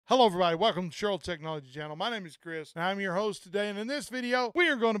Hello everybody, welcome to Cheryl Technology Channel. My name is Chris, and I'm your host today, and in this video, we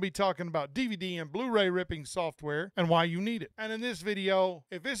are going to be talking about DVD and Blu-ray ripping software and why you need it. And in this video,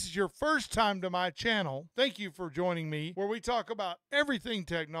 if this is your first time to my channel, thank you for joining me, where we talk about everything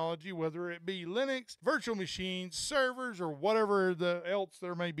technology, whether it be Linux, virtual machines, servers, or whatever else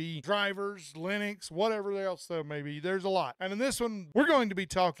there may be, drivers, Linux, whatever else there may be. There's a lot. And in this one, we're going to be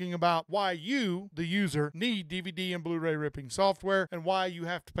talking about why you, the user, need DVD and Blu-ray ripping software and why you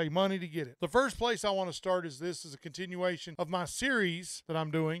have to pay money to get it. The first place I want to start is this is a continuation of my series that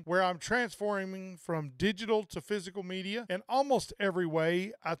I'm doing where I'm transforming from digital to physical media in almost every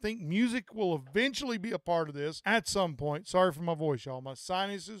way. I think music will eventually be a part of this at some point. Sorry for my voice, y'all. My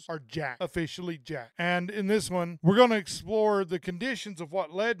sinuses are jacked, officially jacked. And in this one, we're going to explore the conditions of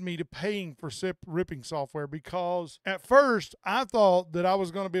what led me to paying for ripping software, because at first I thought that I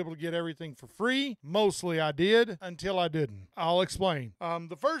was going to be able to get everything for free. Mostly I did until I didn't. I'll explain.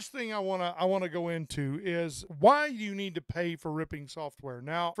 The first thing I want to go into is why you need to pay for ripping software.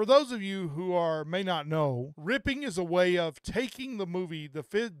 Now, for those of you who may not know, ripping is a way of taking the movie,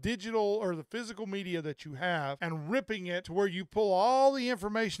 the digital or the physical media that you have, and ripping it to where you pull all the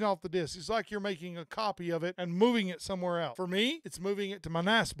information off the disc. It's like you're making a copy of it and moving it somewhere else. For me, it's moving it to my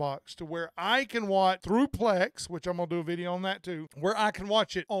NAS box to where I can watch through Plex, which I'm going to do a video on that too, where I can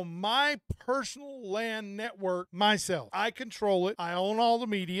watch it on my personal LAN network myself. I control it. I own all the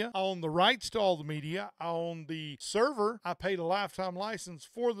media. I own the rights to all the media. I own the server. I paid a lifetime license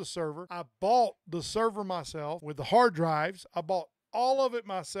for the server. I bought the server myself with the hard drives. I bought all of it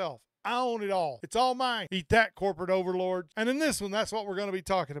myself. I own it all. It's all mine. Eat that, corporate overlords. And in this one, that's what we're going to be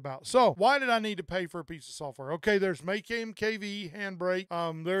talking about. So, why did I need to pay for a piece of software? Okay, there's Make MKV,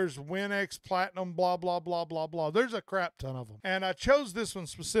 Handbrake. There's WinX, Platinum, blah, blah, blah, blah, blah. There's a crap ton of them. And I chose this one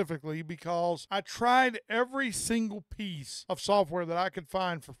specifically because I tried every single piece of software that I could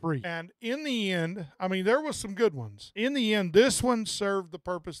find for free. And in the end, I mean, there was some good ones. In the end, this one served the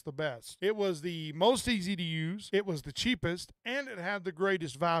purpose the best. It was the most easy to use. It was the cheapest, and it had the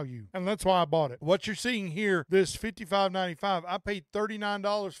greatest value. And that's why I bought it. What you're seeing here, this $55.95, I paid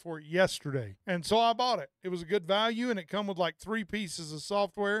 $39 for it yesterday. And so I bought it. It was a good value, and it come with like 3 pieces of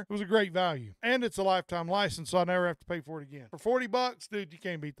software. It was a great value. And it's a lifetime license, so I never have to pay for it again. For 40 bucks, dude, you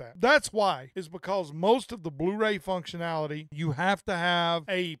can't beat that. That's why, is because most of the Blu-ray functionality, you have to have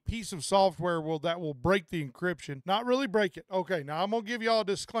a piece of software that will break the encryption. Not really break it. Okay, now I'm going to give y'all a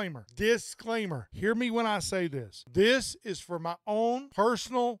disclaimer. Disclaimer. Hear me when I say this. This is for my own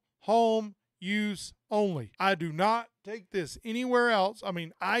personal home use only. I do not take this anywhere else. I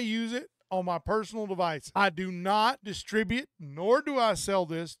mean, I use it on my personal device. I do not distribute, nor do I sell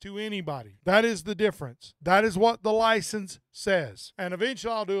this to anybody. That is the difference. That is what the license says. And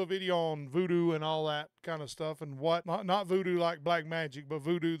eventually I'll do a video on Voodoo and all that kind of stuff, and what, not Voodoo like Black Magic, but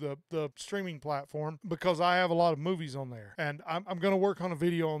Voodoo, the streaming platform, because I have a lot of movies on there. And I'm going to work on a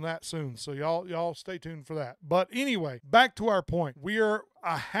video on that soon. So y'all stay tuned for that. But anyway, back to our point.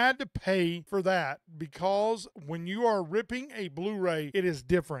 I had to pay for that because when you are ripping a Blu-ray, it is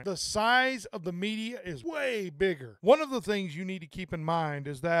different. The size of the media is way bigger. One of the things you need to keep in mind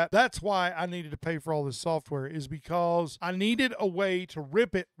is that's why I needed to pay for all this software, is because I needed a way to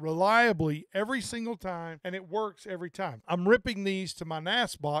rip it reliably every single time, and it works every time. I'm ripping these to my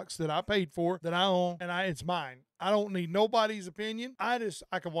NAS box that I paid for, that I own, and it's mine. I don't need nobody's opinion. I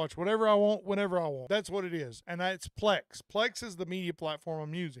can watch whatever I want, whenever I want. That's what it is. And it's Plex. Plex is the media platform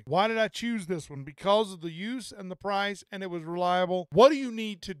I'm using. Why did I choose this one? Because of the use and the price, and it was reliable. What do you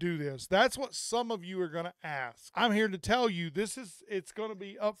need to do this? That's what some of you are going to ask. I'm here to tell you it's going to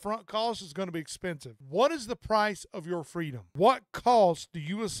be upfront cost. It's going to be expensive. What is the price of your freedom? What cost do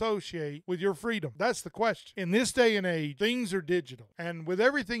you associate with your freedom? That's the question. In this day and age, things are digital. And with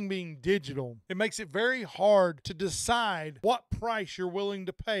everything being digital, it makes it very hard to decide what price you're willing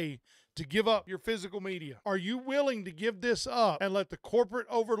to pay to give up your physical media. Are you willing to give this up and let the corporate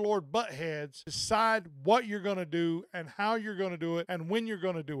overlord buttheads decide what you're going to do and how you're going to do it and when you're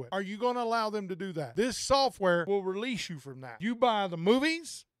going to do it? Are you going to allow them to do that? This software will release you from that. You buy the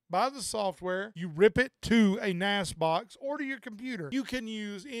movies, buy the software, you rip it to a NAS box or to your computer. You can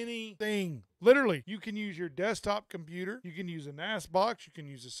use anything. Literally, you can use your desktop computer, you can use a NAS box, you can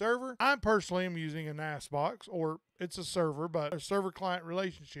use a server. I personally am using a NAS box, or it's a server, but a server-client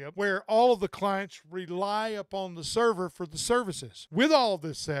relationship where all of the clients rely upon the server for the services. With all of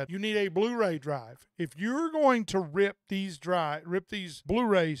this said, you need a Blu-ray drive. If you're going to rip these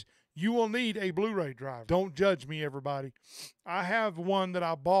Blu-rays, you will need a Blu-ray drive. Don't judge me, everybody. I have one that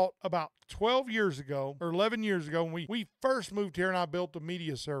I bought about 12 years ago or 11 years ago when we first moved here, and I built a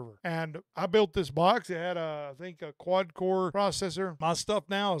media server. And I built this box. It had I think a quad core processor. My stuff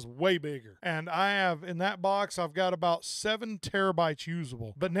now is way bigger. And I have, in that box, I've got about 7 terabytes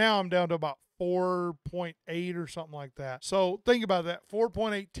usable. But now I'm down to about 4.8 or something like that. So think about that,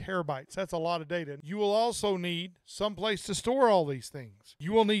 4.8 terabytes. That's a lot of data. You will also need some place to store all these things.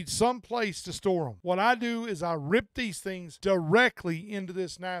 You will need some place to store them. What I do is I rip these things directly into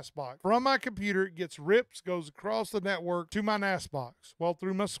this NAS box. From my computer, it gets ripped, goes across the network to my NAS box. Well,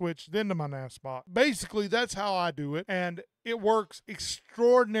 through my switch, then to my NAS box. Basically, that's how I do it. And it works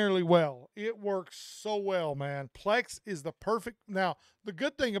extraordinarily well. It works so well, man. Plex is the perfect. Now, the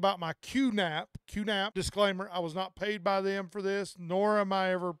good thing about my QNAP, disclaimer, I was not paid by them for this, nor am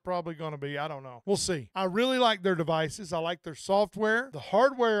I ever probably going to be. I don't know. We'll see. I really like their devices. I like their software. The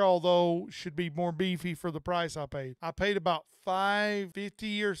hardware, although, should be more beefy for the price I paid. I paid about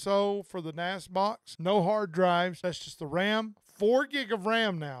 $550 or so for the NAS box. No hard drives. That's just the RAM. 4 gig of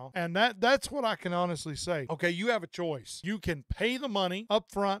RAM now, and that's what I can honestly say. Okay, you have a choice. You can pay the money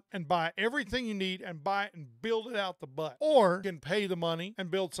up front and buy everything you need and buy it and build it out the butt, or you can pay the money and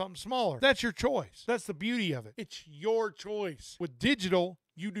build something smaller. That's your choice. That's the beauty of it. It's your choice. With digital,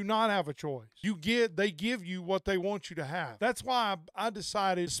 you do not have a choice. They give you what they want you to have. That's why I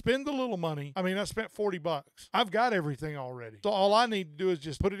decided to spend the little money. I mean, I spent $40. I've got everything already. So all I need to do is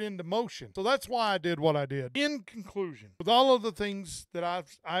just put it into motion. So that's why I did what I did. In conclusion, with all of the things that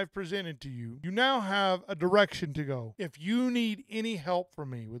I've presented to you, you now have a direction to go. If you need any help from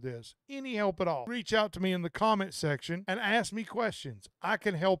me with this, any help at all, reach out to me in the comment section and ask me questions. I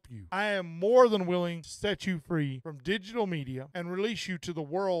can help you. I am more than willing to set you free from digital media and release you to the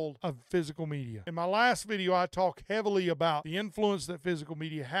world of physical media. In my last video, I talk heavily about the influence that physical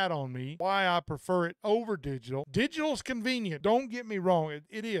media had on me, why I prefer it over digital. Digital's convenient. Don't get me wrong.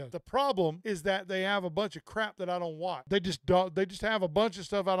 It is. The problem is that they have a bunch of crap that I don't watch. They just have a bunch of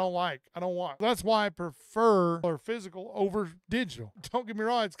stuff I don't like. I don't want. That's why I prefer physical over digital. Don't get me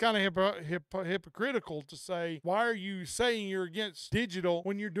wrong. It's kind of hypocritical to say, why are you saying you're against digital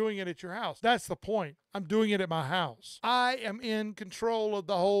when you're doing it at your house? That's the point. I'm doing it at my house. I am in control of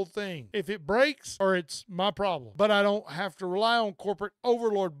the whole thing. If it breaks, or it's my problem. But I don't have to rely on corporate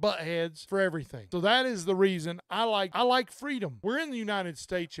overlord buttheads for everything. So that is the reason I like freedom. We're in the United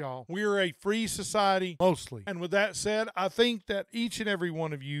States, y'all. We are a free society, mostly. And with that said, I think that each and every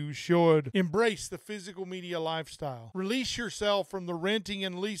one of you should embrace the physical media lifestyle. Release yourself from the renting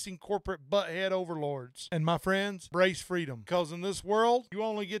and leasing corporate butthead overlords. And my friends, embrace freedom. Because in this world, you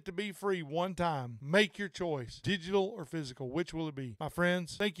only get to be free one time. Make your choice, digital or physical. Which will it be? My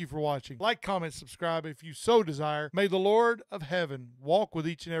friends, thank you for watching. Like, comment, subscribe if you so desire. May the Lord of heaven walk with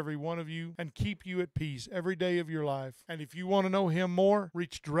each and every one of you and keep you at peace every day of your life. And if you want to know him more,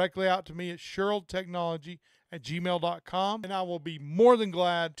 reach directly out to me at sheraldtechnology@gmail.com, and I will be more than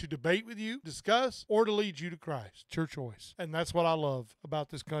glad to debate with you, discuss, or to lead you to Christ. It's your choice. And that's what I love about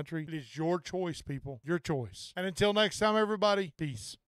this country. It is your choice, people. Your choice. And until next time, everybody, peace.